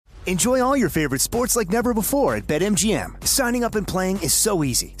Enjoy all your favorite sports like never before at BetMGM. Signing up and playing is so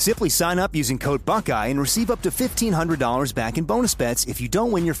easy. Simply sign up using code Buckeye and receive up to $1,500 back in bonus bets if you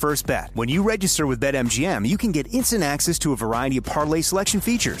don't win your first bet. When you register with BetMGM, you can get instant access to a variety of parlay selection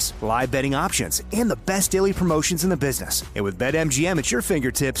features, live betting options, and the best daily promotions in the business. And with BetMGM at your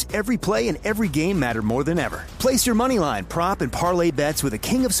fingertips, every play and every game matter more than ever. Place your moneyline, prop, and parlay bets with the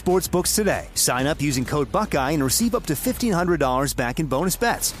king of sportsbooks today. Sign up using code Buckeye and receive up to $1,500 back in bonus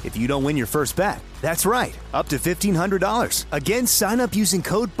bets if you don't win your first bet. That's right, up to $1,500. Again, sign up using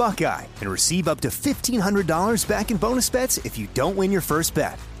code Buckeye and receive up to $1,500 back in bonus bets if you don't win your first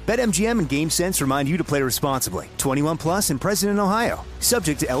bet. BetMGM and GameSense remind you to play responsibly. 21 plus and present in Ohio.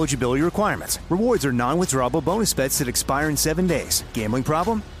 Subject to eligibility requirements. Rewards are non-withdrawable bonus bets that expire in 7 days. Gambling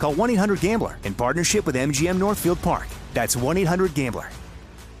problem? Call 1-800-GAMBLER in partnership with MGM Northfield Park. That's 1-800-GAMBLER.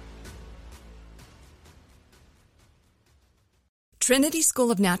 Trinity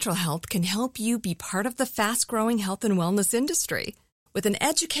School of Natural Health can help you be part of the fast-growing health and wellness industry. With an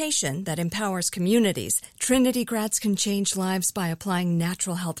education that empowers communities, Trinity grads can change lives by applying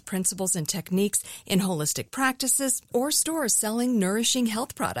natural health principles and techniques in holistic practices or stores selling nourishing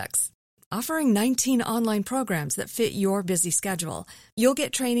health products. Offering 19 online programs that fit your busy schedule, you'll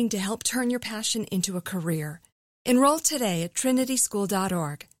get training to help turn your passion into a career. Enroll today at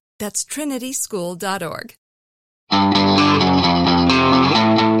trinityschool.org. That's trinityschool.org.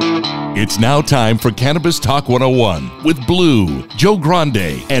 It's now time for Cannabis Talk 101 with Blue, Joe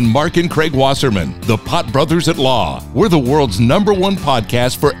Grande, and Mark and Craig Wasserman, the Pot Brothers at Law. We're the world's #1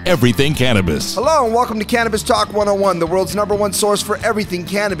 podcast for everything cannabis. Hello and welcome to Cannabis Talk 101, the world's #1 source for everything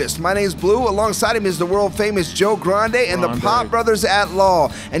cannabis. My name is Blue. Alongside him is the world famous Joe Grande and the Pot Brothers at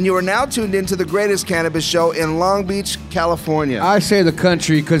Law. And you are now tuned into the greatest cannabis show in Long Beach, California. I say the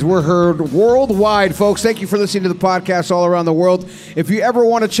country because we're heard worldwide, folks. Thank you for listening to the podcast all around the world. If you ever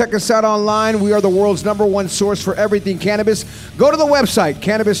want to check us out online, we are the world's #1 source for everything cannabis. Go to the website,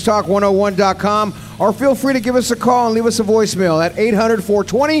 CannabisTalk101.com, or feel free to give us a call and leave us a voicemail at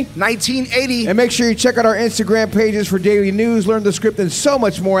 800-420-1980. And make sure you check out our Instagram pages for daily news, learn the script, and so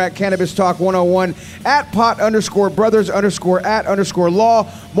much more at Cannabis Talk 101, at pot_brothers_at_law.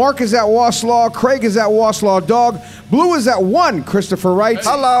 Mark is at Waslaw, Craig is at Waslaw Dog, Blue is at 1 Christopher Wright.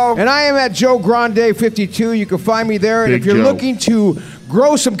 Hello. And I am at Joe Grande 52. You can find me there. And if you're looking to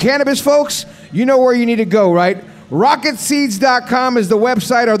grow some cannabis, folks, you know where you need to go, right? RocketSeeds.com is the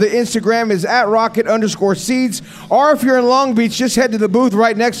website, or the Instagram is at Rocket_seeds. Or if you're in Long Beach, just head to the booth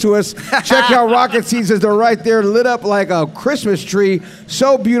right next to us. Check out Rocket Seeds as they're right there, lit up like a Christmas tree.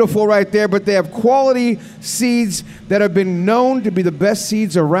 So beautiful right there. But they have quality seeds that have been known to be the best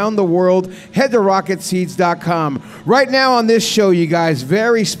seeds around the world. Head to RocketSeeds.com. Right now on this show, you guys,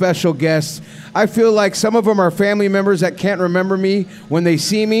 very special guests. I feel like some of them are family members that can't remember me when they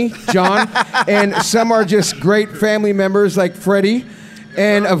see me, John, and some are just great family members like Freddie.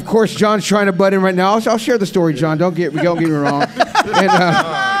 And, of course, John's trying to butt in right now. I'll share the story, John. Don't get me wrong. And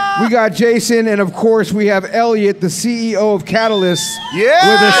we got Jason, and, of course, we have Elliot, the CEO of Catalyst, with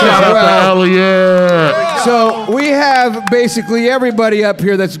us as well. Elliot. So we have basically everybody up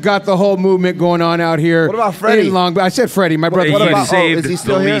here that's got the whole movement going on out here. What about Freddie? I said Freddie, my brother. What about, saved is he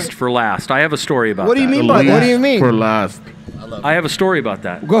still the here? least for last. I have a story about What do you that. mean by that? What do you mean? For last. I have a story about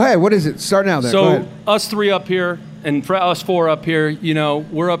that. Go ahead. What is it? Start now then. Go So ahead. us three up here and for us four up here, you know,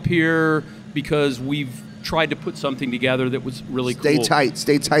 we're up here because we've tried to put something together that was really cool.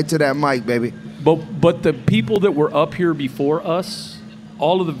 Stay tight to that mic, baby. But the people that were up here before us,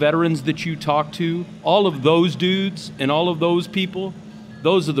 all of the veterans that you talk to, all of those dudes and all of those people,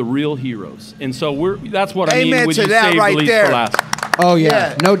 those are the real heroes. And so that's what I mean with you that saved right the least there. for last. Oh,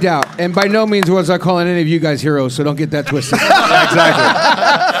 yeah, no doubt. And by no means was I calling any of you guys heroes, so don't get that twisted.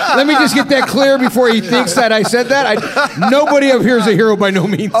 Exactly. Let me just get that clear before he thinks that I said that. Nobody up here is a hero by no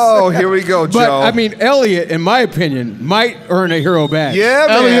means. Oh, here we go, Joe. But, I mean, Elliot, in my opinion, might earn a hero badge. Yeah,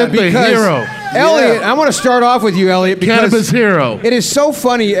 man. Elliot the hero. Elliot, I want to start off with you, Elliot, because Cannabis hero. it is so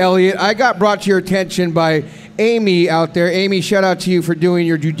funny, Elliot. I got brought to your attention by Amy out there. Amy, shout out to you for doing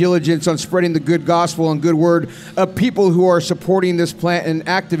your due diligence on spreading the good gospel and good word of people who are supporting this plant and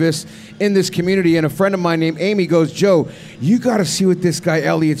activists in this community. And a friend of mine named Amy goes, Joe, you got to see what this guy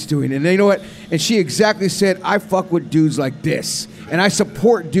Elliot's doing. And you know what? And she exactly said, I fuck with dudes like this. And I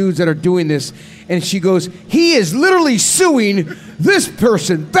support dudes that are doing this. And she goes, he is literally suing this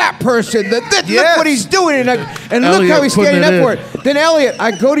person, that person, look what he's doing. And look how he's standing up for it. Then, Elliot,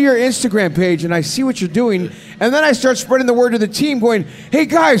 I go to your Instagram page and I see what you're doing. And then I start spreading the word to the team going, hey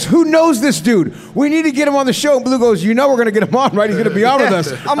guys, who knows this dude? We need to get him on the show. And Blue goes, we're going to get him on, right? He's going to be on with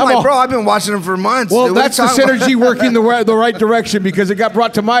us. I'm like, bro, I've been watching him for months. Well, dude. that's the synergy working the right direction because it got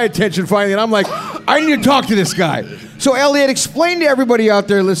brought to my attention finally. And I'm like, I need to talk to this guy. So Elliot, explain to everybody out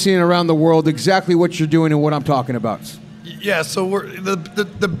there listening around the world exactly what you're doing and what I'm talking about. Yeah, so we're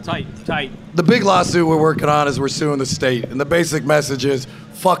Tight. the big lawsuit we're working on is we're suing the state, and the basic message is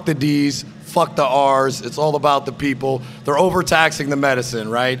fuck the D's, fuck the R's. It's all about the people. They're overtaxing the medicine,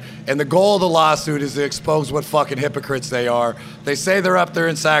 right? And the goal of the lawsuit is to expose what fucking hypocrites they are. They say they're up there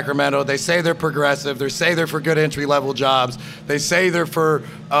in Sacramento. They say they're progressive. They say they're for good entry-level jobs. They say they're for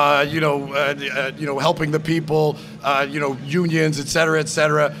helping the people, unions, et cetera, et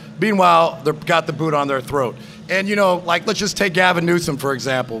cetera. Meanwhile, they've got the boot on their throat. And, let's just take Gavin Newsom, for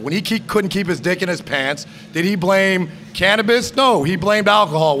example. When he couldn't keep his dick in his pants, did he blame cannabis? No, he blamed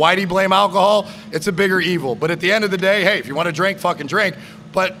alcohol. Why did he blame alcohol? It's a bigger evil. But at the end of the day, hey, if you want to drink, fucking drink.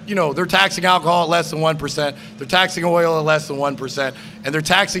 But, they're taxing alcohol at less than 1%. They're taxing oil at less than 1%. And they're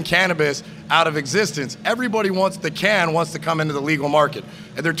taxing cannabis out of existence. Everybody wants to come into the legal market.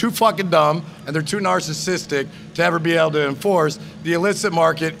 And they're too fucking dumb and they're too narcissistic to ever be able to enforce. The illicit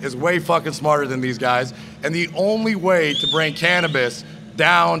market is way fucking smarter than these guys. And the only way to bring cannabis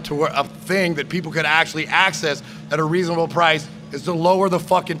down to a thing that people could actually access at a reasonable price is to lower the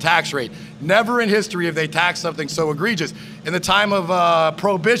fucking tax rate. Never in history have they taxed something so egregious. In the time of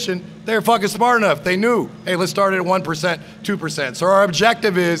Prohibition, they were fucking smart enough. They knew, hey, let's start it at 1%, 2%. So our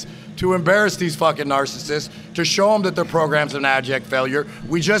objective is to embarrass these fucking narcissists, to show them that their program's an abject failure.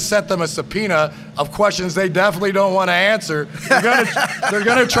 We just sent them a subpoena of questions they definitely don't want to answer. They're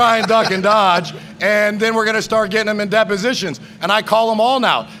gonna try and duck and dodge, and then we're gonna start getting them in depositions. And I call them all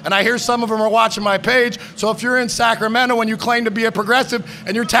now. And I hear some of them are watching my page. So if you're in Sacramento and you claim to be a progressive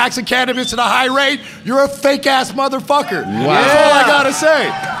and you're taxing cannabis at a high rate, you're a fake ass motherfucker. Wow. That's all I gotta say.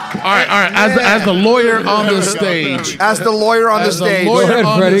 All right. As the lawyer on the stage. As the lawyer on the stage. Go ahead,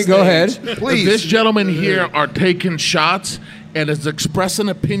 Freddie. Go ahead. Please. This gentleman here are taking shots and is expressing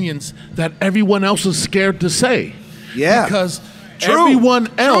opinions that everyone else is scared to say. Yeah. Because True. everyone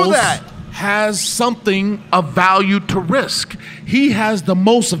else that. has something of value to risk. He has the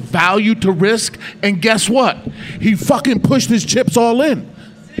most value to risk, and guess what? He fucking pushed his chips all in.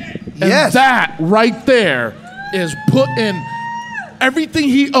 And Yes. that right there is putting everything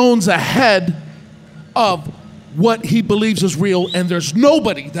he owns ahead of what he believes is real, and there's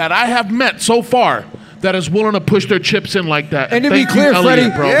nobody that I have met so far that is willing to push their chips in like that. And to Thank be clear, you, Elliot,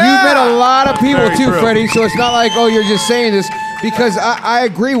 Freddie, bro. you've met a lot of people Very too, true. Freddie, so it's not like, you're just saying this. Because I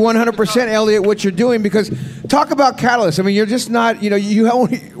agree 100%, Elliot, what you're doing. Because talk about Catalyst. I mean, you're just not, you own,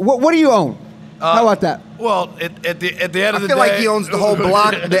 what do you own? How about that? Well, at the end of the day, I feel like he owns the whole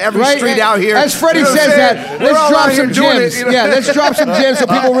block, every Right? street out here. As Freddie You know what says I'm that, saying? We're let's all drop out here some doing gems. it, you know? Yeah, let's drop some gems so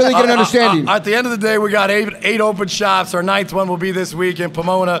people really get an understanding. At the end of the day, we got eight open shops. Our 9th one will be this week in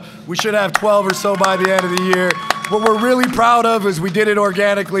Pomona. We should have 12 or so by the end of the year. What we're really proud of is we did it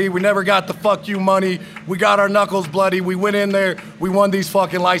organically. We never got the fuck you money. We got our knuckles bloody. We went in there. We won these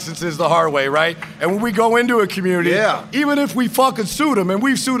fucking licenses the hard way, right? And when we go into a community, even if we fucking sued them, and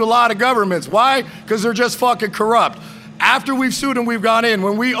we've sued a lot of governments. Why? Because they're just fucking corrupt. After we've sued them, we've gone in.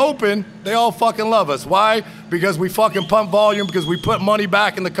 When we open, they all fucking love us. Why? Because we fucking pump volume, because we put money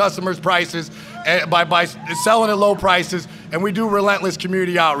back in the customers' prices by selling at low prices, and we do relentless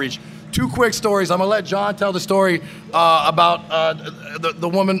community outreach. 2 quick stories. I'm gonna let John tell the story about the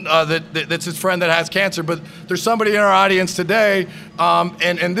woman that's his friend that has cancer. But there's somebody in our audience today,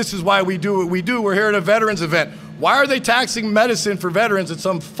 and this is why we do what we do. We're here at a veterans event. Why are they taxing medicine for veterans at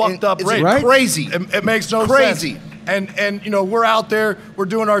some fucked up rate? Right? Crazy. It makes no Crazy. sense. And we're out there, we're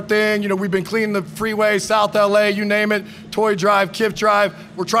doing our thing. We've been cleaning the freeway, South LA, you name it, Toy Drive, Kip Drive.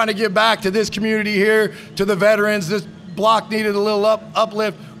 We're trying to give back to this community here, to the veterans. This block needed a little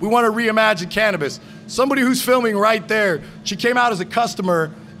uplift. We want to reimagine cannabis. Somebody who's filming right there, she came out as a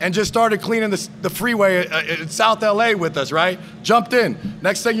customer and just started cleaning the freeway in South LA with us, right? Jumped in.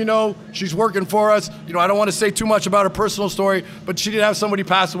 Next thing you know, she's working for us. I don't want to say too much about her personal story, but she did have somebody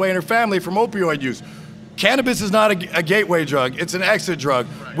pass away in her family from opioid use. Cannabis is not a gateway drug. It's an exit drug.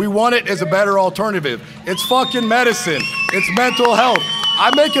 We want it as a better alternative. It's fucking medicine. It's mental health.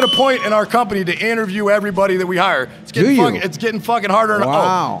 I make it a point in our company to interview everybody that we hire. It's getting fucking harder.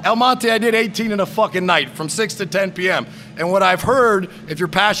 Wow. El Monte, I did 18 in a fucking night from 6 to 10 p.m. And what I've heard, if you're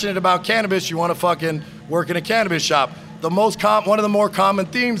passionate about cannabis, you want to fucking work in a cannabis shop. one of the more common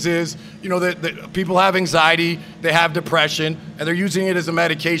themes is, that people have anxiety, they have depression, and they're using it as a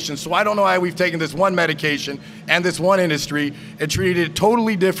medication. So I don't know why we've taken this one medication and this one industry and treated it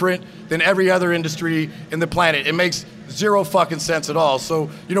totally different than every other industry in the planet. It makes zero fucking sense at all. So,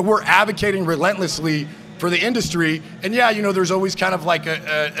 we're advocating relentlessly for the industry. And there's always kind of like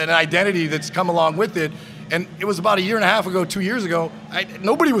an identity that's come along with it. And it was about a year and a half ago, 2 years ago,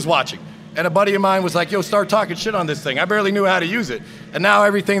 nobody was watching. And a buddy of mine was like, yo, start talking shit on this thing. I barely knew how to use it. And now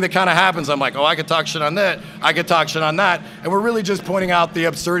everything that kind of happens, I'm like, oh, I could talk shit on that. I could talk shit on that. And we're really just pointing out the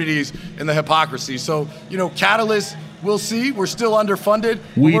absurdities and the hypocrisy. So, Catalyst, we'll see. We're still underfunded.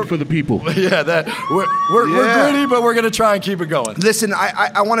 Weed for the people. Yeah, we're gritty, but we're going to try and keep it going. Listen,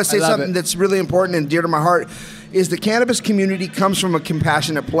 I want to say something that's really important and dear to my heart is the cannabis community comes from a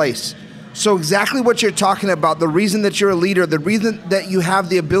compassionate place. So exactly what you're talking about, the reason that you're a leader, the reason that you have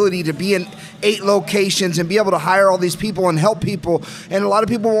the ability to be in 8 locations and be able to hire all these people and help people, and a lot of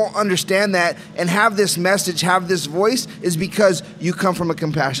people won't understand that and have this message, have this voice, is because you come from a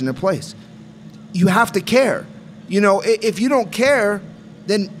compassionate place. You have to care. If you don't care,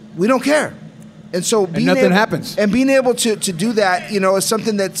 then we don't care. And so nothing happens. And being able to do that, is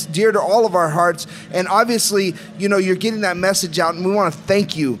something that's dear to all of our hearts. And obviously, you're getting that message out, and we want to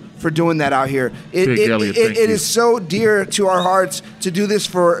thank you for doing that out here. It is so dear to our hearts to do this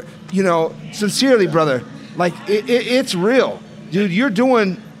for, sincerely, brother. Like, it's real. Dude, you're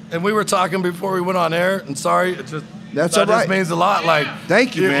doing... And we were talking before we went on air, and sorry, that's all right. That just means a lot. Like,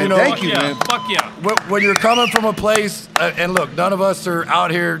 thank you, man. Thank you, man. Fuck yeah. When you're coming from a place, and look, none of us are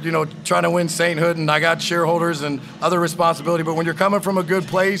out here, trying to win sainthood, and I got shareholders and other responsibility. But when you're coming from a good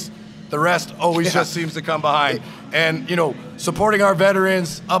place, the rest always just seems to come behind. And supporting our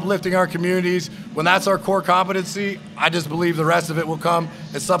veterans, uplifting our communities, when that's our core competency, I just believe the rest of it will come.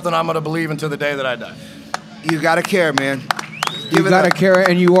 It's something I'm going to believe until the day that I die. You got to care, man. You got to care,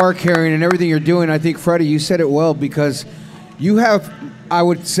 and you are caring, and everything you're doing. I think, Freddie, you said it well, because you have, I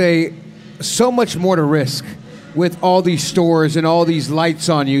would say, so much more to risk with all these stores and all these lights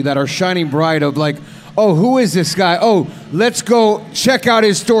on you that are shining bright of like, oh, who is this guy? Oh, let's go check out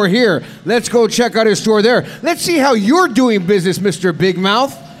his store here. Let's go check out his store there. Let's see how you're doing business, Mr. Big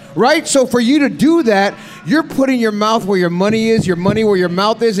Mouth, right? So for you to do that, you're putting your mouth where your money is, your money where your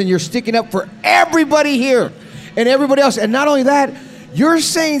mouth is, and you're sticking up for everybody here and everybody else. And not only that, you're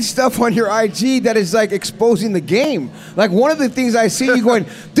saying stuff on your IG that is like exposing the game. Like one of the things I see you going,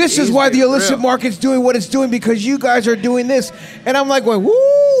 this is why the illicit market's doing what it's doing, because you guys are doing this. And I'm like going, woo,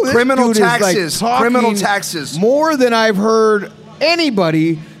 this criminal dude taxes, is like criminal taxes. More than I've heard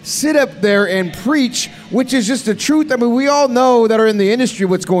anybody sit up there and preach, which is just the truth. I mean, we all know that are in the industry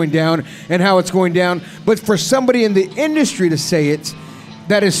what's going down and how it's going down. But for somebody in the industry to say it,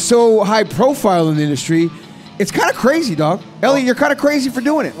 that is so high profile in the industry, it's kind of crazy, dog. Elliot, you're kind of crazy for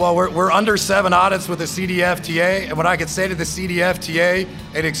doing it. Well, we're under 7 audits with the CDFTA, and what I could say to the CDFTA,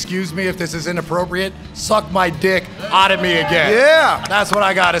 and excuse me if this is inappropriate, suck my dick, audit me again. Yeah. That's what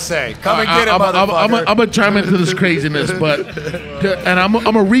I got to say. Come and get it, motherfucker. I'm going to chime into this craziness, and I'm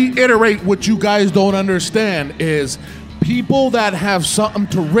going to reiterate what you guys don't understand is people that have something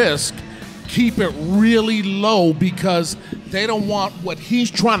to risk keep it really low because they don't want what he's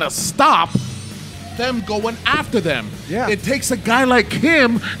trying to stop them going after them. Yeah. It takes a guy like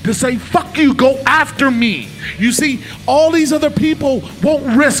him to say, fuck you, go after me. You see, all these other people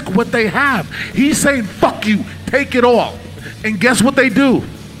won't risk what they have. He's saying, fuck you, take it all. And guess what they do?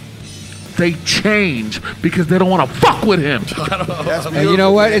 They change because they don't want to fuck with him. And you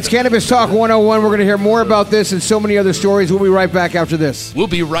know what? It's Cannabis Talk 101. We're going to hear more about this and so many other stories. We'll be right back after this. We'll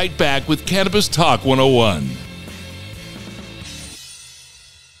be right back with Cannabis Talk 101.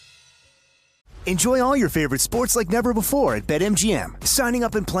 Enjoy all your favorite sports like never before at BetMGM. Signing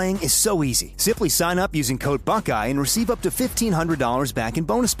up and playing is so easy. Simply sign up using code Buckeye and receive up to $1,500 back in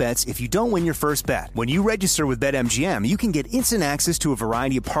bonus bets if you don't win your first bet. When you register with BetMGM, you can get instant access to a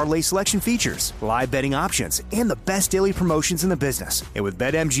variety of parlay selection features, live betting options, and the best daily promotions in the business. And with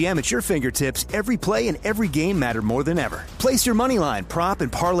BetMGM at your fingertips, every play and every game matter more than ever. Place your moneyline, prop,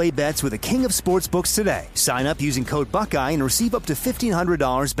 and parlay bets with the king of sportsbooks today. Sign up using code Buckeye and receive up to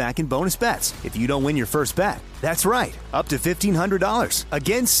 $1,500 back in bonus bets if you don't win your first bet. That's right, up to $1,500.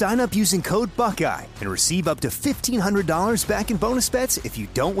 Again, sign up using code Buckeye and receive up to $1,500 back in bonus bets if you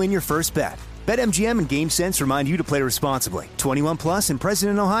don't win your first bet. BetMGM and GameSense remind you to play responsibly. 21 plus and present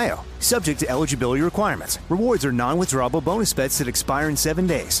in Ohio. Subject to eligibility requirements. Rewards are non-withdrawable bonus bets that expire in 7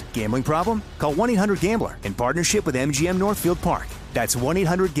 days. Gambling problem? Call 1-800-GAMBLER in partnership with MGM Northfield Park. That's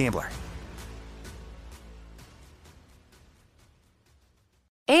 1-800-GAMBLER.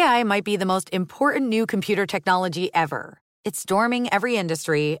 AI might be the most important new computer technology ever. It's storming every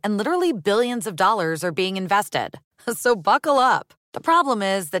industry, and literally billions of dollars are being invested. So buckle up. The problem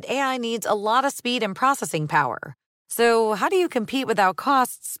is that AI needs a lot of speed and processing power. So how do you compete without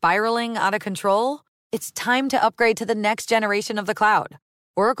costs spiraling out of control? It's time to upgrade to the next generation of the cloud.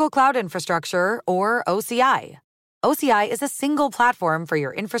 Oracle Cloud Infrastructure, or OCI. OCI is a single platform for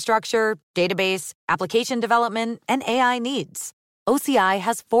your infrastructure, database, application development, and AI needs. OCI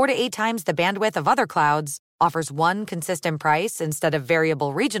has 4 to 8 times the bandwidth of other clouds, offers one consistent price instead of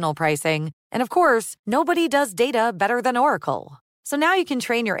variable regional pricing, and of course, nobody does data better than Oracle. So now you can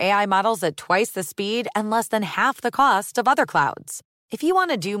train your AI models at twice the speed and less than half the cost of other clouds. If you want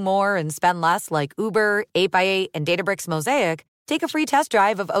to do more and spend less like Uber, 8x8, and Databricks Mosaic, take a free test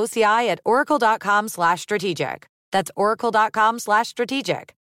drive of OCI at oracle.com/strategic. That's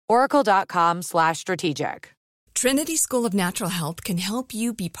oracle.com/strategic. oracle.com/strategic. Trinity School of Natural Health can help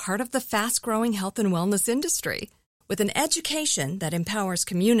you be part of the fast-growing health and wellness industry. With an education that empowers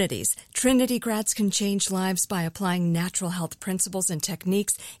communities, Trinity grads can change lives by applying natural health principles and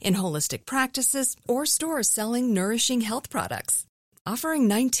techniques in holistic practices or stores selling nourishing health products. Offering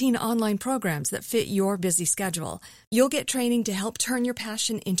 19 online programs that fit your busy schedule, you'll get training to help turn your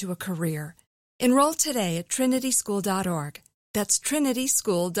passion into a career. Enroll today at trinityschool.org. That's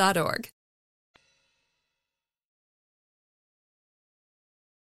trinityschool.org.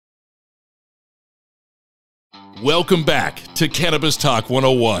 Welcome back to Cannabis Talk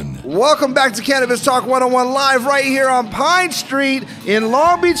 101. Welcome back to Cannabis Talk 101 live right here on Pine Street in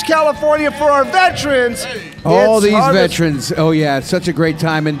Long Beach, California for our veterans. All It's these Harvest- veterans. Oh, yeah, it's such a great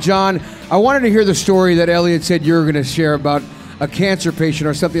time. And, John, I wanted to hear the story that Elliot said you were going to share about a cancer patient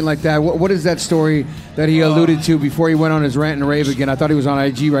or something like that. What is that story that he alluded to before he went on his rant and rave again? I thought he was on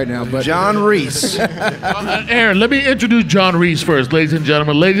IG right now. But John Reese. Aaron, let me introduce John Reese first, ladies and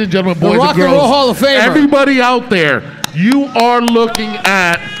gentlemen. Ladies and gentlemen, The boys Rock and and girls. Roll Hall of Famer. Everybody out there, you are looking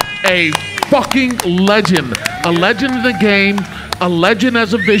at a fucking legend. A legend in the game, a legend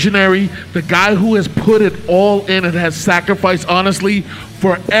as a visionary, the guy who has put it all in and has sacrificed, honestly,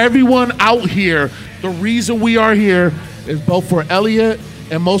 for everyone out here. The reason we are here is both for Elliot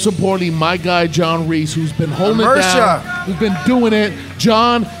and most importantly, my guy, John Reese, who's been holding it down, who's been doing it.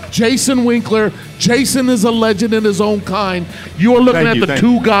 John, Jason Winkler. Jason is a legend in his own kind. You are looking at the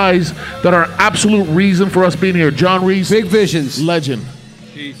two guys that are absolute reason for us being here. John Reese. Big visions. Legend.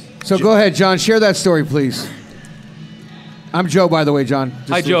 So go ahead, John. Share that story, please. I'm Joe, by the way, John.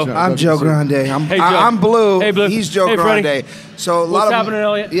 Hi, Joe. I'm Joe Grande. Hey, Joe. I'm Blue. Hey, Blue. He's Joe Hey, Grande. Freddie. So a What's lot of happening,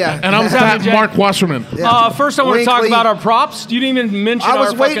 Elliot? Yeah. And I'm Fat Mark Wasserman. First, I want to talk Winkley. about our props. You didn't even mention I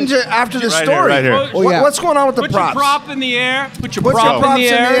was our waiting fucking... to after the Right story. here, right here. What's going on with the Put props? your prop in the air. Put your Put your prop props in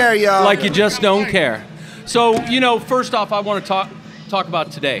the air, y'all. like you just don't care. So, first off, I want to talk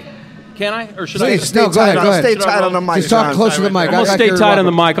about today. Can I? Or should I? Please, no, go ahead, go ahead. Stay tight on the mic. Just talk John. close to the mic. I'm going to stay tight on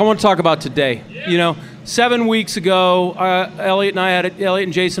the mic. I want to talk about today. 7 weeks ago, Elliot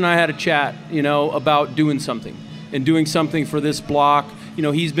and Jason and I had a chat, about doing something for this block.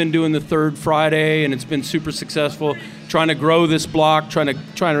 He's been doing the third Friday, and it's been super successful, trying to grow this block, trying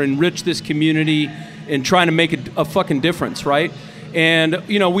to enrich this community, and trying to make a fucking difference, right? And,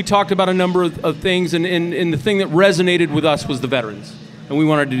 we talked about a number of things, and the thing that resonated with us was the veterans, and we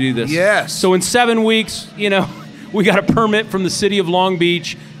wanted to do this. Yes. So in 7 weeks, we got a permit from the city of Long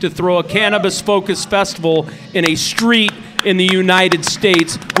Beach to throw a cannabis-focused festival in a street in the United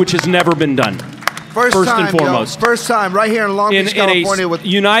States, which has never been done. First time, and foremost. Yo. First time, right here in Long Beach, California, with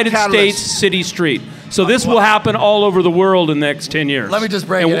United Catalyst. States city street. So this will happen all over the world in the next 10 years. Let me just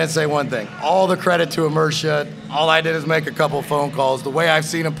break in and say one thing. All the credit to Immersia. All I did is make a couple phone calls. The way I've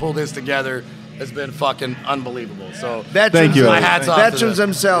seen him pull this together has been fucking unbelievable. So Veterans, you. My hats off to veterans them.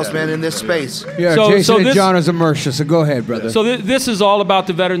 themselves, man, in this space. Yeah, So- Jason so and this- John is immersive, so go ahead, brother. So this is all about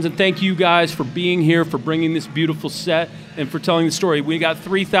the veterans, and thank you guys for being here, for bringing this beautiful set, and for telling the story. We got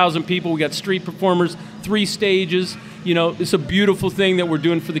 3,000 people. We got street performers, 3 stages. It's a beautiful thing that we're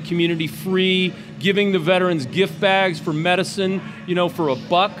doing for the community, free, giving the veterans gift bags for medicine, for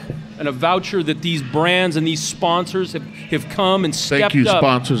 $1 and a voucher that these brands and these sponsors have come and stepped Thank you, up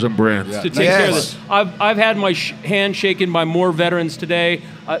sponsors and brands. to take care of this. I've had my hand shaken by more veterans today,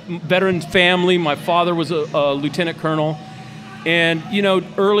 veterans family. My father was a lieutenant colonel. And,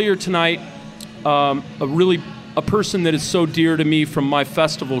 earlier tonight, a person that is so dear to me from my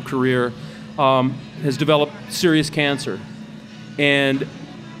festival career has developed serious cancer. And,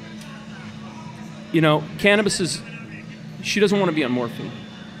 cannabis she doesn't want to be on morphine.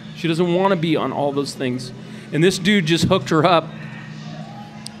 She doesn't want to be on all those things. And this dude just hooked her up.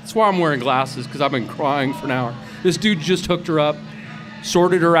 That's why I'm wearing glasses, because I've been crying for an hour. This dude just hooked her up,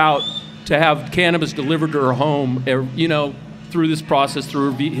 sorted her out to have cannabis delivered to her home, through this process,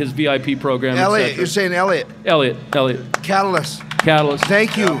 through his VIP program. Elliot, you're saying Elliot. Elliot. Catalyst.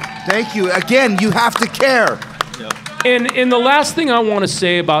 Thank you. Again, you have to care. And the last thing I want to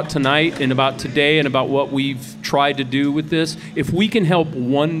say about tonight and about today and about what we've tried to do with this, if we can help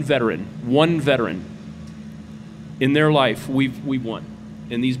one veteran in their life, we've won.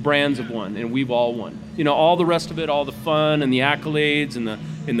 And these brands have won, and we've all won. All the rest of it, all the fun and the accolades and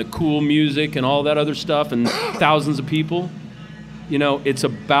the cool music and all that other stuff and thousands of people, it's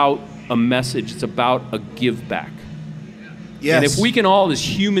about a message. It's about a give back. Yes. And if we can all, as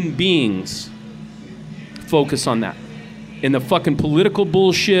human beings, focus on that, and the fucking political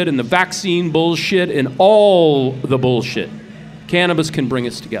bullshit and the vaccine bullshit and all the bullshit, cannabis can bring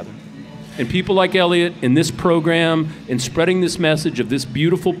us together. And people like Elliot in this program and spreading this message of this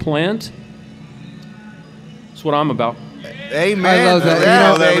beautiful plant, that's what I'm about. Amen. I love that.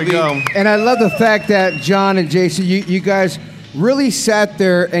 Yeah, there we go. And I love the fact that John and Jason, you guys really sat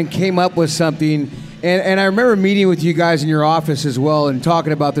there and came up with something. And I remember meeting with you guys in your office as well and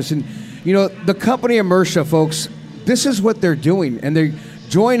talking about this. And, the company Immersia, folks, this is what they're doing. And they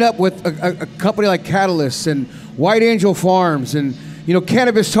join up with a company like Catalyst and White Angel Farms and,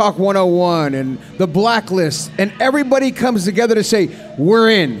 Cannabis Talk 101 and the Blacklist. And everybody comes together to say, we're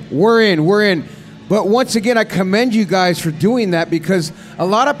in. But once again, I commend you guys for doing that, because a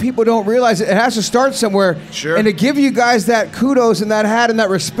lot of people don't realize it has to start somewhere. Sure. And to give you guys that kudos and that hat and that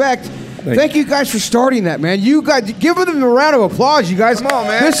respect, thank you guys for starting that, man. You guys, give them a round of applause, you guys. Come on,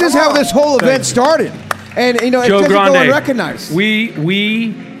 man. This is how this whole event started. And, it doesn't go unrecognized.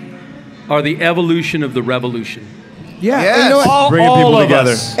 We are the evolution of the revolution. Yeah. Yes. And you know what? Bringing people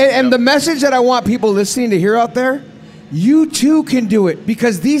together. And the message that I want people listening to hear out there, you too can do it,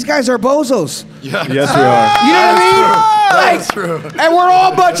 because these guys are bozos. Yeah. Yes, we are. You know what I mean? That's true. And we're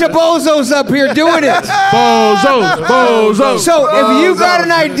all a bunch of bozos up here doing it. Bozos. So if you got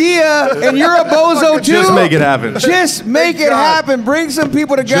an idea and you're a bozo too, Just make it happen. Just make it happen. Bring some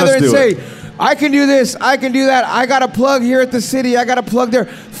people together and say, I can do this, I can do that. I got a plug here at the city, I got a plug there.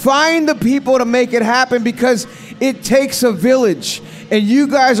 Find the people to make it happen, because it takes a village. And you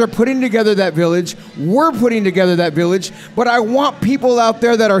guys are putting together that village. We're putting together that village. But I want people out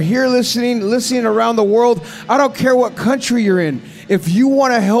there that are here listening around the world. I don't care what country you're in. If you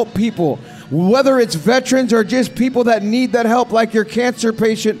want to help people, whether it's veterans or just people that need that help, like your cancer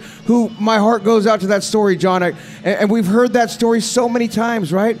patient, who my heart goes out to that story, John. And we've heard that story so many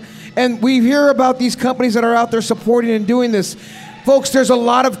times, right? And we hear about these companies that are out there supporting and doing this. Folks, there's a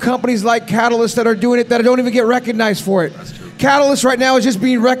lot of companies like Catalyst that are doing it that don't even get recognized for it. That's true. Catalyst right now is just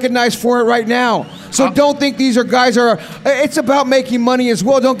being recognized for it right now. So don't think these are guys are. It's about making money as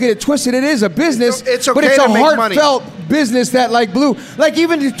well. Don't get it twisted. It is a business, it's okay, but it's to a make heartfelt business that, like Blue, like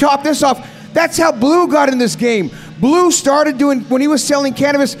even to top this off, that's how Blue got in this game. Blue started doing, when he was selling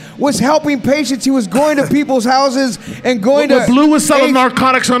cannabis, was helping patients. He was going to people's houses and going to. Blue was selling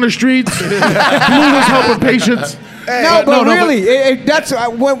narcotics on the streets. Blue was helping patients. That's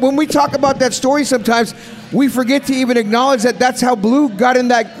when we talk about that story sometimes, we forget to even acknowledge that that's how Blue got in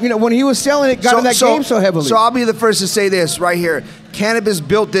that, when he was selling it, got in that game so heavily. So I'll be the first to say this right here. Cannabis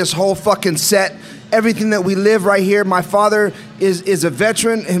built this whole fucking set. Everything that we live right here. My father is a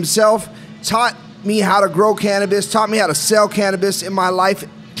veteran himself, taught me how to grow cannabis, taught me how to sell cannabis in my life.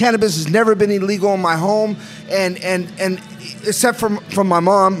 Cannabis has never been illegal in my home, and except from my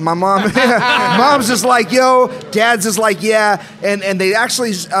mom. My mom, mom's just like, yo, dad's just like, yeah, and they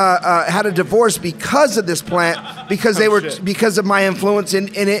actually had a divorce because of this plant, because because of my influence in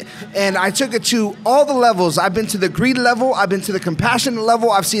it, and I took it to all the levels. I've been to the greed level, I've been to the compassionate level,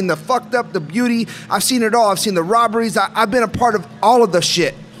 I've seen the fucked up, the beauty, I've seen it all. I've seen the robberies. I've been a part of all of the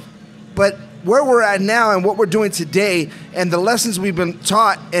shit, but where we're at now and what we're doing today and the lessons we've been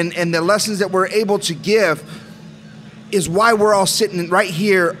taught and the lessons that we're able to give is why we're all sitting right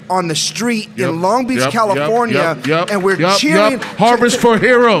here on the street in Long Beach, California, and we're cheering. Harvest for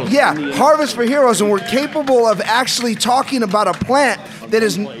Heroes. Yeah, Harvest for Heroes, and we're capable of actually talking about a plant that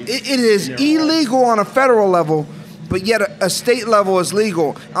is illegal on a federal level, but yet a state level is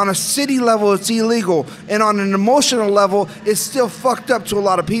legal. On a city level, it's illegal. And on an emotional level, it's still fucked up to a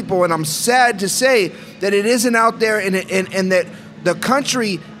lot of people. And I'm sad to say that it isn't out there, and that the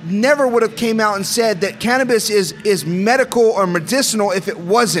country never would have came out and said that cannabis is medical or medicinal if it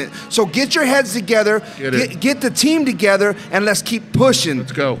wasn't. So get your heads together, get the team together, and let's keep pushing.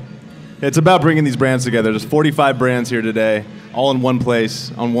 Let's go. It's about bringing these brands together. There's 45 brands here today, all in one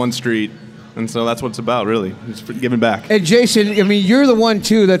place, on one street. And so that's what it's about, really, just giving back. And Jason, I mean, you're the one,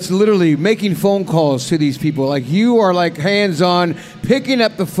 too, that's literally making phone calls to these people. Like, you are, like, hands-on, picking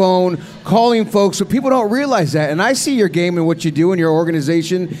up the phone, calling folks. So people don't realize that. And I see your game and what you do in your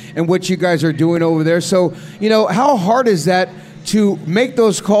organization and what you guys are doing over there. So, you know, how hard is that to make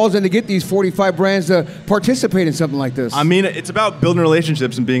those calls and to get these 45 brands to participate in something like this? I mean, it's about building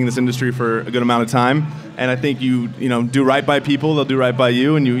relationships and being in this industry for a good amount of time. And I think you do right by people, they'll do right by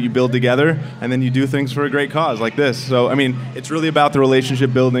you, and you build together, and then you do things for a great cause like this. So, I mean, it's really about the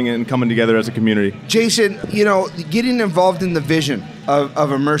relationship building and coming together as a community. Jason, you know, getting involved in the vision of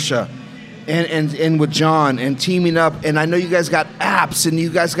Immrsha and with John and teaming up, and I know you guys got apps and you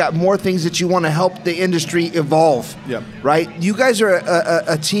guys got more things that you want to help the industry evolve. Yep. Right? You guys are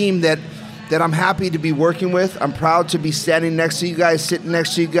a team that I'm happy to be working with. I'm proud to be standing next to you guys, sitting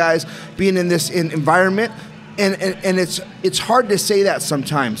next to you guys, being in this environment. And it's hard to say that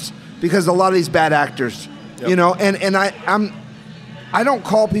sometimes because a lot of these bad actors, you know, and I don't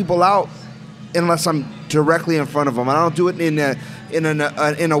call people out unless I'm directly in front of them. I don't do it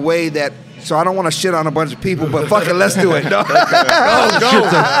in a way that. So I don't want to shit on a bunch of people, but fuck it, let's do it. No. Go. I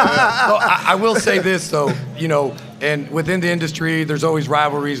will say this, though, you know, and within the industry, there's always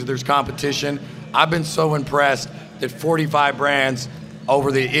rivalries, there's competition. I've been so impressed that 45 brands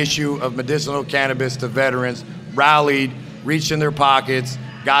over the issue of medicinal cannabis to veterans rallied, reached in their pockets,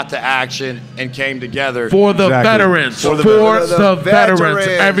 got to action, and came together. For the veterans. For the veterans.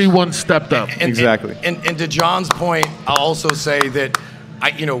 Everyone stepped up. Exactly. And to John's point, I'll also say that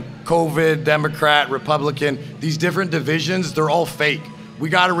COVID, Democrat, Republican, these different divisions, they're all fake. We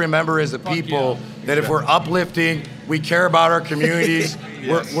got to remember as a people that if we're uplifting, we care about our communities,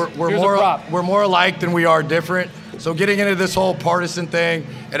 we're more alike than we are different. So getting into this whole partisan thing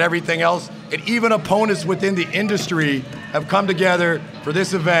and everything else, and even opponents within the industry have come together for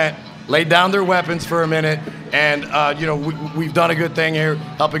this event, laid down their weapons for a minute, and we've done a good thing here,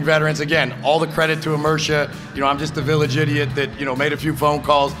 helping veterans. Again, all the credit to Immrsha. You know, I'm just a village idiot that made a few phone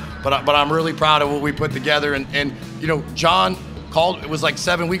calls, but I'm really proud of what we put together. And John called. It was like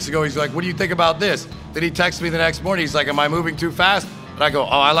 7 weeks ago. He's like, "What do you think about this?" Then he texted me the next morning. He's like, "Am I moving too fast?" And I go, "Oh,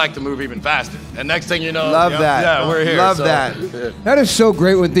 I like to move even faster." And next thing you know, love that. Yeah, we're here. Love so, that. Yeah. That is so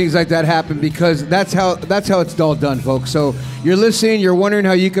great when things like that happen because that's how it's all done, folks. So you're listening, you're wondering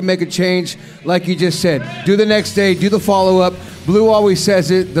how you can make a change, like you just said. Do the next day, do the follow-up. Blue always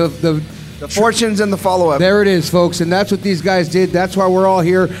says it, the fortunes and the follow-up. There it is, folks, and that's what these guys did. That's why we're all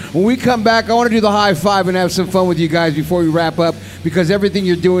here. When we come back, I want to do the high five and have some fun with you guys before we wrap up because everything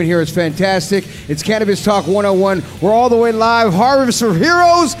you're doing here is fantastic. It's Cannabis Talk 101. We're all the way live. Harvest for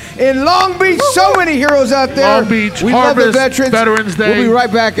Heroes in Long Beach. So many heroes out there. Long Beach, we Harvest, love the veterans. Veterans Day. We'll be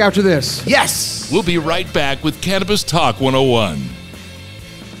right back after this. Yes. We'll be right back with Cannabis Talk 101.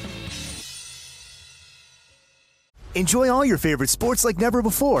 Enjoy all your favorite sports like never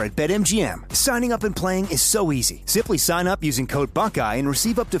before at BetMGM. Signing up and playing is so easy. Simply sign up using code Buckeye and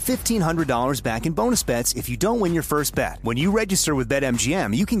receive up to $1,500 back in bonus bets if you don't win your first bet. When you register with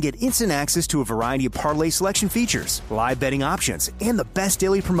BetMGM, you can get instant access to a variety of parlay selection features, live betting options, and the best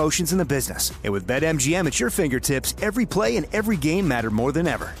daily promotions in the business. And with BetMGM at your fingertips, every play and every game matter more than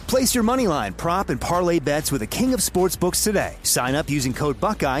ever. Place your moneyline, prop, and parlay bets with the king of sportsbooks today. Sign up using code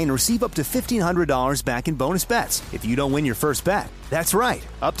Buckeye and receive up to $1,500 back in bonus bets if you don't win your first bet. That's right,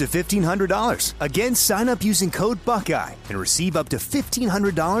 up to $1,500. Again, sign up using code Buckeye and receive up to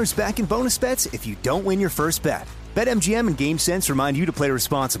 $1,500 back in bonus bets if you don't win your first bet. BetMGM and GameSense remind you to play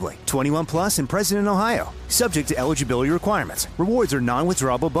responsibly. 21 plus and present in Ohio. Subject to eligibility requirements. Rewards are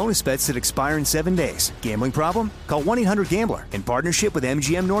non-withdrawable bonus bets that expire in 7 days. Gambling problem? Call 1-800-GAMBLER in partnership with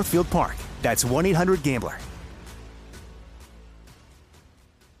MGM Northfield Park. That's 1-800-GAMBLER.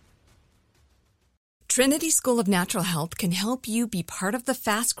 Trinity School of Natural Health can help you be part of the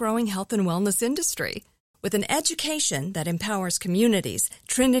fast-growing health and wellness industry. With an education that empowers communities,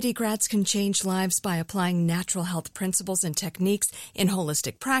 Trinity grads can change lives by applying natural health principles and techniques in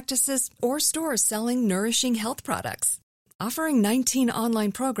holistic practices or stores selling nourishing health products. Offering 19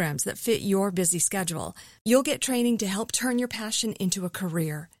 online programs that fit your busy schedule, you'll get training to help turn your passion into a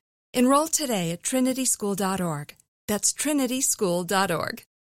career. Enroll today at trinityschool.org. That's trinityschool.org.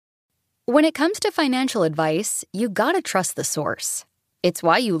 When it comes to financial advice, you gotta trust the source. It's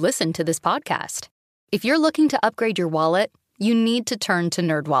why you listen to this podcast. If you're looking to upgrade your wallet, you need to turn to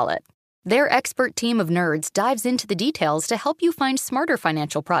NerdWallet. Their expert team of nerds dives into the details to help you find smarter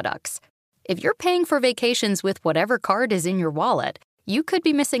financial products. If you're paying for vacations with whatever card is in your wallet, you could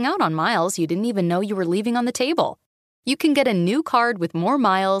be missing out on miles you didn't even know you were leaving on the table. You can get a new card with more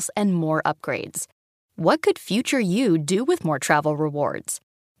miles and more upgrades. What could future you do with more travel rewards?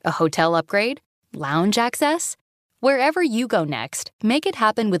 A hotel upgrade? Lounge access? Wherever you go next, make it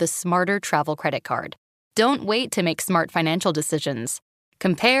happen with a smarter travel credit card. Don't wait to make smart financial decisions.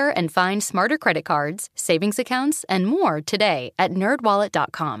 Compare and find smarter credit cards, savings accounts, and more today at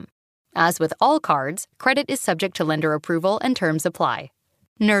nerdwallet.com. As with all cards, credit is subject to lender approval and terms apply.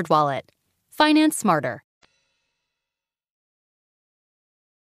 NerdWallet. Finance smarter.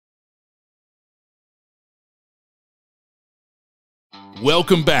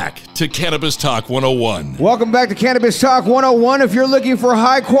 Welcome back to Cannabis Talk 101. Welcome back to Cannabis Talk 101. If you're looking for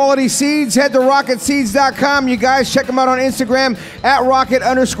high-quality seeds, head to rocketseeds.com. You guys check them out on Instagram at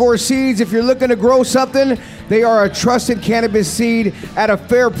rocket_seeds. If you're looking to grow something, they are a trusted cannabis seed at a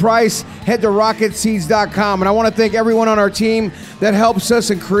fair price. Head to rocketseeds.com. And I want to thank everyone on our team that helps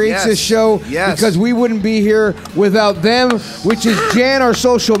us and creates this show because we wouldn't be here without them, which is Jan, our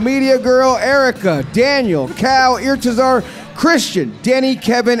social media girl, Erica, Daniel, Cal, Irtazar, Christian, Denny,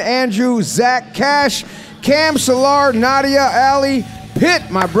 Kevin, Andrew, Zach, Cash, Cam, Salar, Nadia, Ali, Pitt,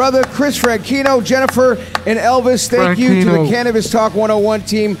 my brother, Chris Franchino, Jennifer, and Elvis. Thank you to the Cannabis Talk 101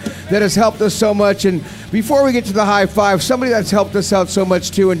 team that has helped us so much. And before we get to the high five, somebody that's helped us out so much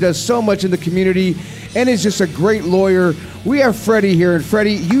too and does so much in the community and is just a great lawyer. We have Freddie here. And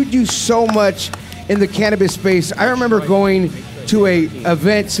Freddie, you do so much in the cannabis space. I remember going to a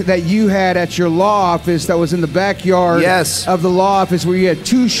event that you had at your law office that was in the backyard of the law office where you had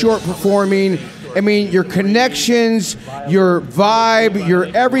Too Short performing. I mean, your connections, your vibe, your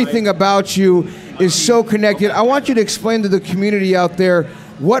everything about you is so connected. I want you to explain to the community out there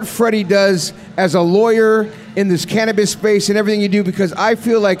what Freddie does as a lawyer in this cannabis space and everything you do, because I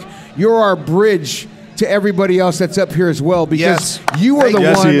feel like you're our bridge to everybody else that's up here as well, because you are the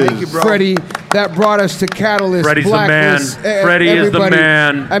one, Freddie, that brought us to Catalyst, Freddie's Blacklist, the man. Freddie is the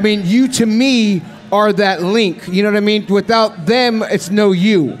man. I mean, you to me are that link. You know what I mean? Without them, it's no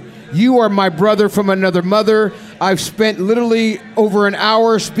you. You are my brother from another mother. I've spent literally over an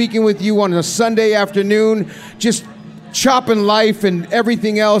hour speaking with you on a Sunday afternoon, just chopping life and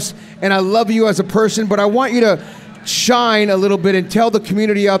everything else. And I love you as a person, but I want you to shine a little bit and tell the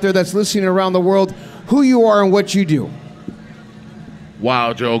community out there that's listening around the world who you are and what you do.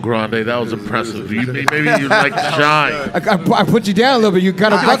 Wow, Joe Grande, that was impressive. Maybe you'd like to shine. I put you down a little bit. You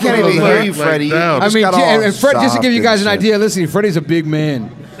kind of. I can't even hear you, Freddie. I mean, and Fred, just to give you guys an idea, listen, Freddie's a big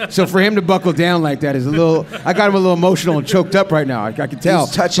man. So for him to buckle down like that is a little. I got him a little emotional and choked up right now. I can tell.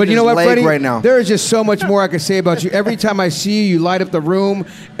 He's touching but you know his what, leg Freddie? right now. There is just so much more I could say about you. Every time I see you, you light up the room.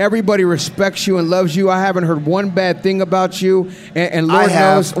 Everybody respects you and loves you. I haven't heard one bad thing about you. And Lord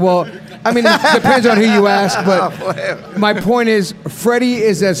knows. Well, I mean, it depends on who you ask. But my point is, Freddie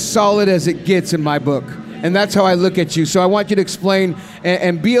is as solid as it gets in my book. And that's how I look at you. So I want you to explain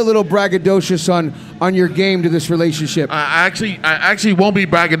and be a little braggadocious on your game to this relationship. I actually won't be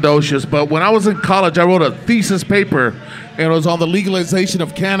braggadocious, but when I was in college, I wrote a thesis paper, and it was on the legalization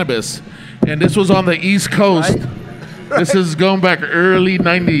of cannabis. And this was on the East Coast. Right. This is going back early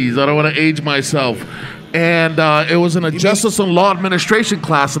 90s. I don't want to age myself. And it was in a justice and law administration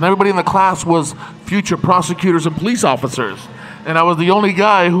class, and everybody in the class was future prosecutors and police officers. And I was the only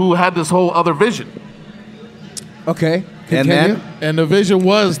guy who had this whole other vision. Okay. And the vision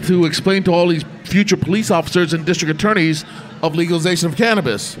was to explain to all these future police officers and district attorneys of legalization of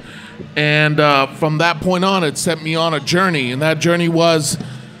cannabis. And from that point on, it set me on a journey. And that journey was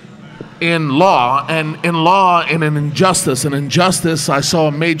in law. And in law, in an injustice. In injustice, I saw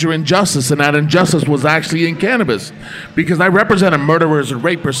a major injustice. And that injustice was actually in cannabis. Because I represented murderers and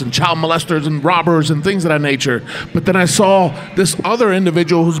rapists and child molesters and robbers and things of that nature. But then I saw this other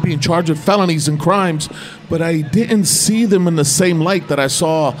individual who's being charged with felonies and crimes. But I didn't see them in the same light that I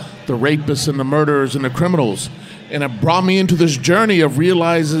saw the rapists and the murderers and the criminals. And it brought me into this journey of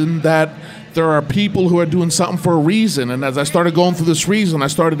realizing that there are people who are doing something for a reason. And as I started going through this reason, I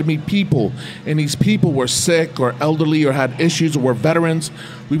started to meet people. And these people were sick or elderly or had issues or were veterans.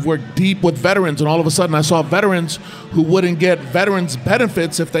 We've worked deep with veterans. And all of a sudden I saw veterans who wouldn't get veterans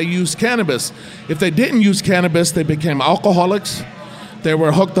benefits if they used cannabis. If they didn't use cannabis, they became alcoholics. They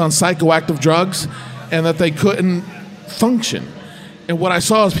were hooked on psychoactive drugs, and that they couldn't function. And what I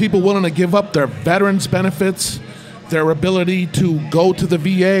saw is people willing to give up their veterans benefits, their ability to go to the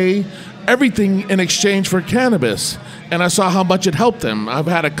VA, everything in exchange for cannabis. And I saw how much it helped them. I've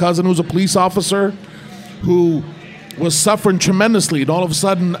had a cousin who's a police officer who was suffering tremendously. And all of a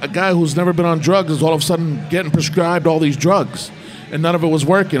sudden, a guy who's never been on drugs is all of a sudden getting prescribed all these drugs. And none of it was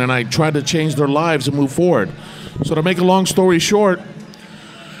working. And I tried to change their lives and move forward. So to make a long story short,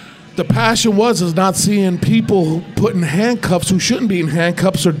 the passion is not seeing people put in handcuffs who shouldn't be in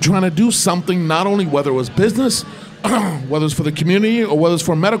handcuffs or trying to do something, not only whether it was business, whether it's for the community or whether it's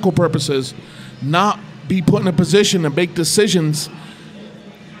for medical purposes, not be put in a position to make decisions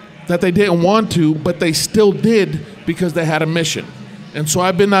that they didn't want to, but they still did because they had a mission. And so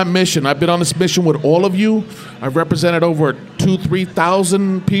I've been that mission. I've been on this mission with all of you. I've represented over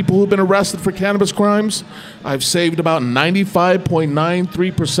 2,000-3,000 people who've been arrested for cannabis crimes. I've saved about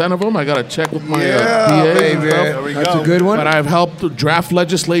 95.93% of them. I got to check with my PA. Baby. That's a good one. But I've helped draft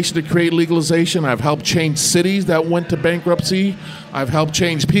legislation to create legalization. I've helped change cities that went to bankruptcy. I've helped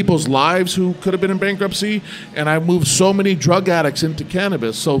change people's lives who could have been in bankruptcy. And I've moved so many drug addicts into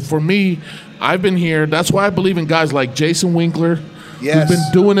cannabis. So for me, I've been here. That's why I believe in guys like Jason Winkler. Yes. Who's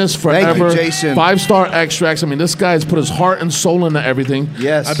been doing this forever. Thank you, Jason. 5-star extracts. I mean, this guy has put his heart and soul into everything.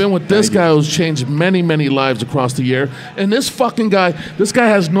 Yes. I've been with this guy who's changed many, many lives across the year. And this fucking guy, this guy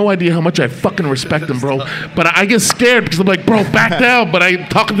has no idea how much I fucking respect him, bro. But I get scared because I'm like, bro, back down. But I'm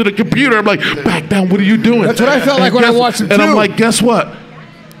talking to the computer. I'm like, back down. What are you doing? That's what I felt like when I watched him, too. And I'm like, guess what?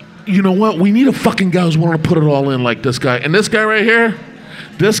 You know what? We need a fucking guy who's willing to put it all in like this guy. And this guy right here,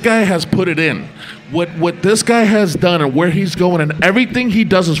 this guy has put it in. What this guy has done and where he's going and everything he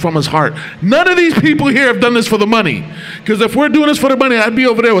does is from his heart. None of these people here have done this for the money. Because if we're doing this for the money, I'd be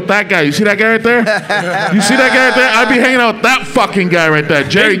over there with that guy. You see that guy right there? You see that guy right there? I'd be hanging out with that fucking guy right there.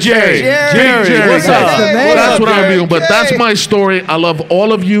 Jerry. Jerry. What's up? Hey, That's what I'm doing. But that's my story. I love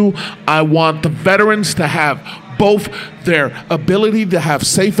all of you. I want the veterans to have both their ability to have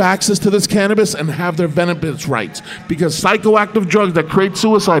safe access to this cannabis and have their benefits rights. Because psychoactive drugs that create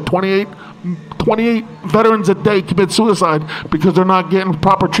suicide, 28 veterans a day commit suicide because they're not getting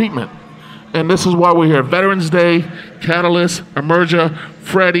proper treatment. And this is why we're here. Veterans Day, Catalyst, Emerja,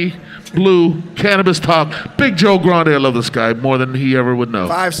 Freddie, Blue, Cannabis Talk, Big Joe Grande. I love this guy more than he ever would know.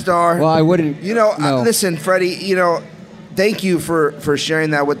 5-star. Well, I wouldn't. Listen, Freddie, thank you for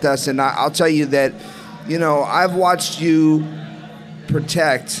sharing that with us. And I'll tell you that, I've watched you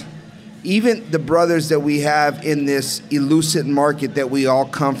protect even the brothers that we have in this illicit market that we all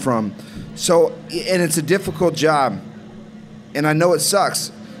come from. So, and it's a difficult job, and I know it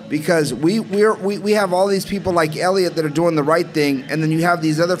sucks because we have all these people like Elliot that are doing the right thing, and then you have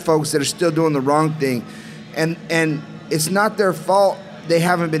these other folks that are still doing the wrong thing, and it's not their fault they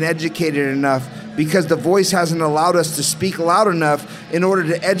haven't been educated enough because the voice hasn't allowed us to speak loud enough in order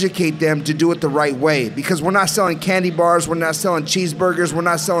to educate them to do it the right way. Because we're not selling candy bars, we're not selling cheeseburgers, we're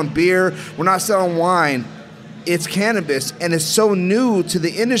not selling beer, we're not selling wine. It's cannabis, and it's so new to the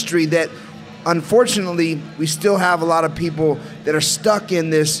industry that unfortunately we still have a lot of people that are stuck in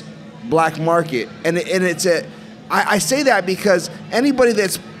this black market. And I say that because anybody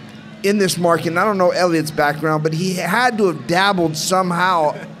that's in this market, and I don't know Elliot's background, but he had to have dabbled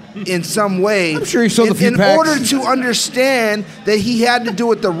somehow in some way. I'm sure he sold a few in packs. order to understand that he had to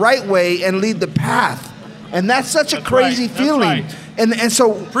do it the right way and lead the path. And that's such a crazy feeling. Right. And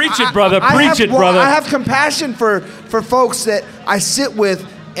so Preach it, brother. Preach it, brother. I have compassion for folks that I sit with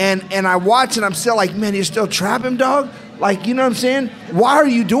and I watch and I'm still like, man, you're still trapping, dog? Like, you know what I'm saying? Why are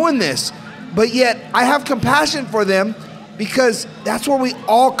you doing this? But yet I have compassion for them because that's where we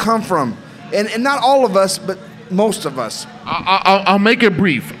all come from. And not all of us, but most of us. I'll make it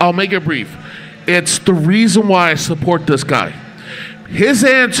brief. It's the reason why I support this guy.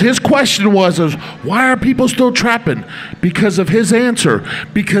 His question was, why are people still trapping? Because of his answer.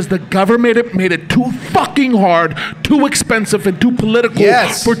 Because the government made it too fucking hard, too expensive, and too political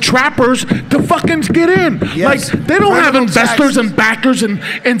for trappers to fucking get in. Yes. Like, they don't have investors and backers and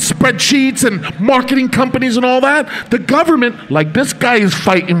spreadsheets and marketing companies and all that. The government, like this guy is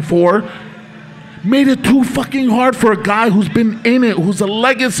fighting for, made it too fucking hard for a guy who's been in it, who's a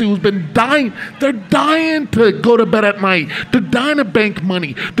legacy, who's been dying. They're dying to go to bed at night. They're dying to bank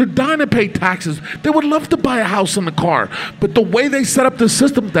money. They're dying to pay taxes. They would love to buy a house and a car. But the way they set up the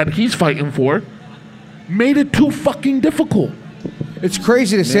system that he's fighting for made it too fucking difficult. It's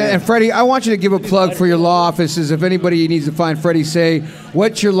crazy to say. And Freddie, I want you to give a plug for your law offices. If anybody needs to find Freddie Say,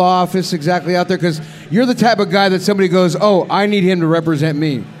 what's your law office exactly out there? Because you're the type of guy that somebody goes, oh, I need him to represent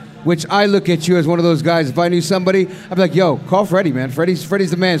me. Which I look at you as one of those guys. If I knew somebody, I'd be like, yo, call Freddie, man. Freddie's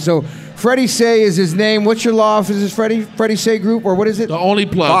the man. So Freddie Say is his name. What's your law office? Is Freddie Say Group, or what is it? The only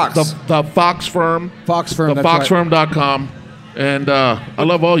plug. Fox. The Fox Firm. Fox Firm. The foxfirm.com. And I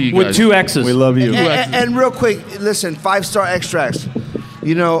love all you guys. With 2 X's. We love you. And real quick, listen, 5-star extracts.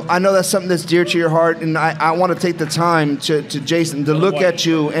 I know that's something that's dear to your heart, and I want to take the time to Jason, to look at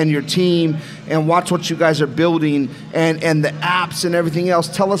you and your team and watch what you guys are building and the apps and everything else.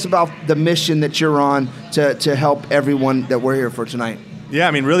 Tell us about the mission that you're on to help everyone that we're here for tonight. Yeah,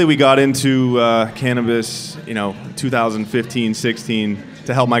 I mean, really, we got into cannabis, 2015, 16,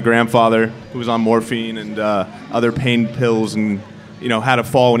 to help my grandfather, who was on morphine and other pain pills, and had a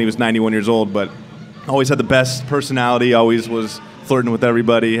fall when he was 91 years old, but always had the best personality. Always was flirting with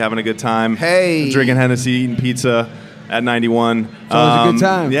everybody, having a good time. Hey, drinking Hennessy, eating pizza at 91. So it was a good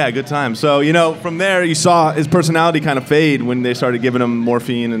time. Yeah, good time. So from there, you saw his personality kind of fade when they started giving him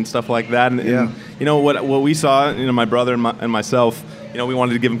morphine and stuff like that. And what we saw, my brother and myself. We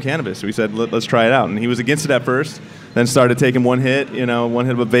wanted to give him cannabis. We said, let's try it out. And he was against it at first, then started taking one hit of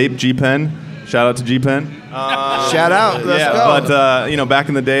a vape, G-Pen. Shout out to G-Pen. Shout out. Let's go. But, back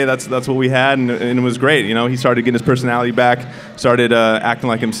in the day, that's what we had, and it was great. He started getting his personality back, started acting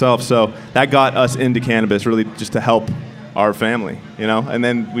like himself. So that got us into cannabis, really just to help our family, And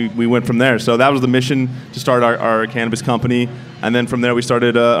then we went from there. So that was the mission, to start our cannabis company. And then from there, we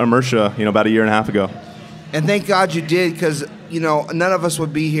started Emersha, about a year and a half ago. And thank God you did, because, none of us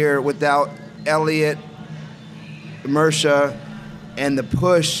would be here without Elliot, Emersha, and the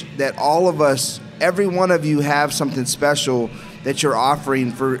push that all of us, every one of you, have something special that you're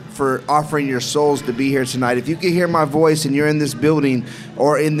offering for offering your souls to be here tonight. If you can hear my voice and you're in this building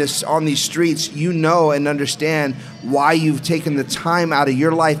or on these streets, and understand why you've taken the time out of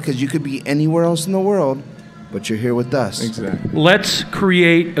your life, because you could be anywhere else in the world, but you're here with us. Exactly. Let's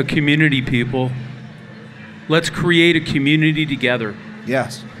create a community, people. Let's create a community together.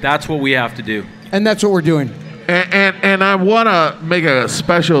 Yes. That's what we have to do. And that's what we're doing. And I want to make a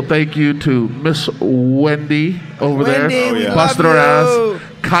special thank you to Miss Wendy over there. Busted her ass.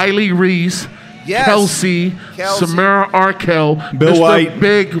 Kylie Reese. Yes. Kelsey. Samara Arkell. Bill Mr. White.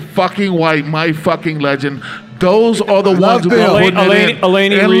 Big fucking White, my fucking legend. Those are the ones who are putting it in.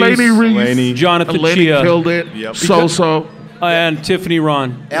 Elaine Reese. Jonathan Chia. Killed it. Yep. So. And Tiffany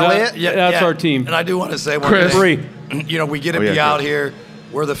Ron. Elliot? That's our team. And I do want to say one Chris. thing. We get to be out here.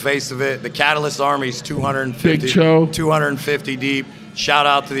 We're the face of it. The Catalyst Army's 250 deep. Shout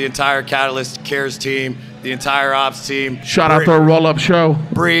out to the entire Catalyst Cares team, the entire ops team. Shout out to a roll-up show.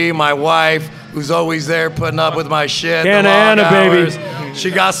 Bree, my wife, who's always there putting up with my shit. Anna, baby.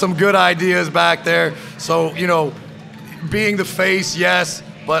 She got some good ideas back there. So, being the face, yes.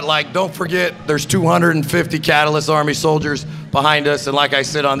 But, don't forget, there's 250 Catalyst Army soldiers behind us. And like I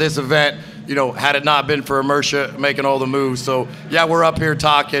said, on this event, had it not been for Emersha making all the moves. So, yeah, we're up here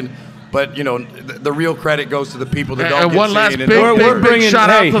talking. But, the real credit goes to the people that don't get seen. And one last big shout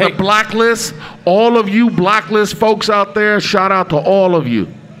out to the Blacklist. All of you Blacklist folks out there, shout out to all of you.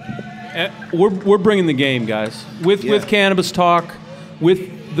 We're bringing the game, guys. With Cannabis Talk,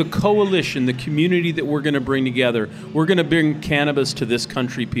 with the coalition, the community that we're going to bring together. We're going to bring cannabis to this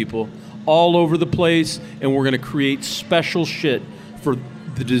country, people, all over the place, and we're going to create special shit for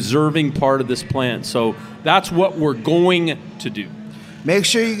the deserving part of this plant. So that's what we're going to do. Make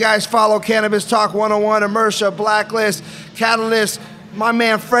sure you guys follow Cannabis Talk 101, Emersha, Blacklist, Catalyst, my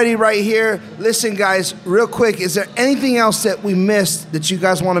man Freddie right here. Listen, guys, real quick, is there anything else that we missed that you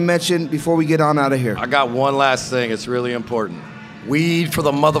guys want to mention before we get on out of here? I got one last thing. It's really important. Weed for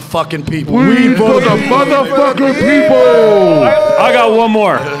the motherfucking people. Weed for the motherfucking people. I got one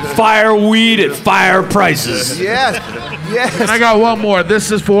more. Fire weed at fire prices. Yes. And I got one more.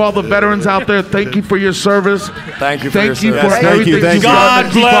 This is for all the veterans out there. Thank you for your service. Thank you for your service. service. For everything. Thank you.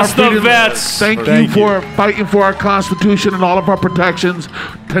 God bless the vets. Thank you for fighting for our Constitution and all of our protections.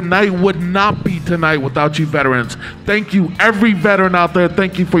 Tonight would not be tonight without you veterans. Thank you, every veteran out there.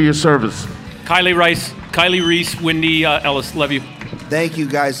 Thank you for your service. Kylie Reese, Wendy Ellis, love you. Thank you,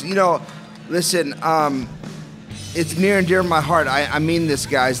 guys. Listen, it's near and dear to my heart. I mean this,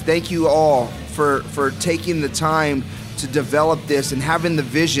 guys. Thank you all for taking the time to develop this and having the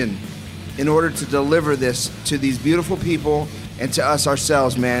vision in order to deliver this to these beautiful people and to us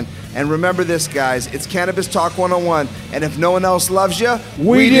ourselves, man. And remember this, guys. It's Cannabis Talk 101. And if no one else loves you,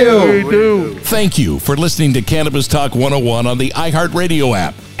 we do. We do. Thank you for listening to Cannabis Talk 101 on the iHeartRadio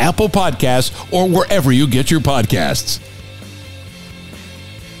app, Apple Podcasts, or wherever you get your podcasts.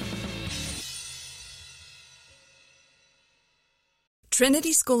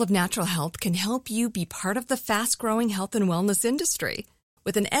 Trinity School of Natural Health can help you be part of the fast-growing health and wellness industry.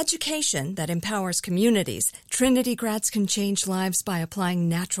 With an education that empowers communities, Trinity grads can change lives by applying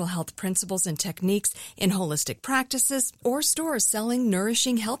natural health principles and techniques in holistic practices or stores selling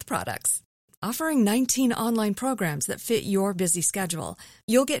nourishing health products. Offering 19 online programs that fit your busy schedule,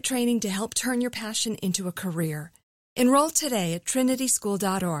 you'll get training to help turn your passion into a career. Enroll today at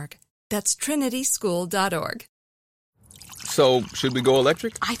trinityschool.org. That's trinityschool.org. So, should we go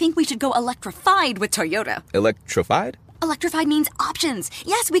electric? I think we should go electrified with Toyota. Electrified? Electrified means options.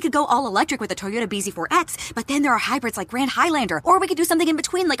 Yes, we could go all electric with a Toyota BZ4X, but then there are hybrids like Grand Highlander, or we could do something in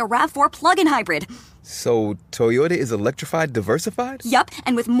between like a RAV4 plug-in hybrid. So Toyota is electrified, diversified? Yup,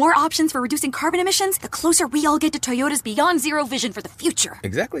 and with more options for reducing carbon emissions, the closer we all get to Toyota's Beyond Zero vision for the future.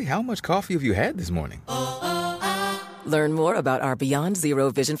 Exactly how much coffee have you had this morning? Learn more about our Beyond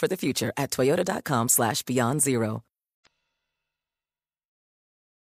Zero vision for the future at toyota.com/beyond zero.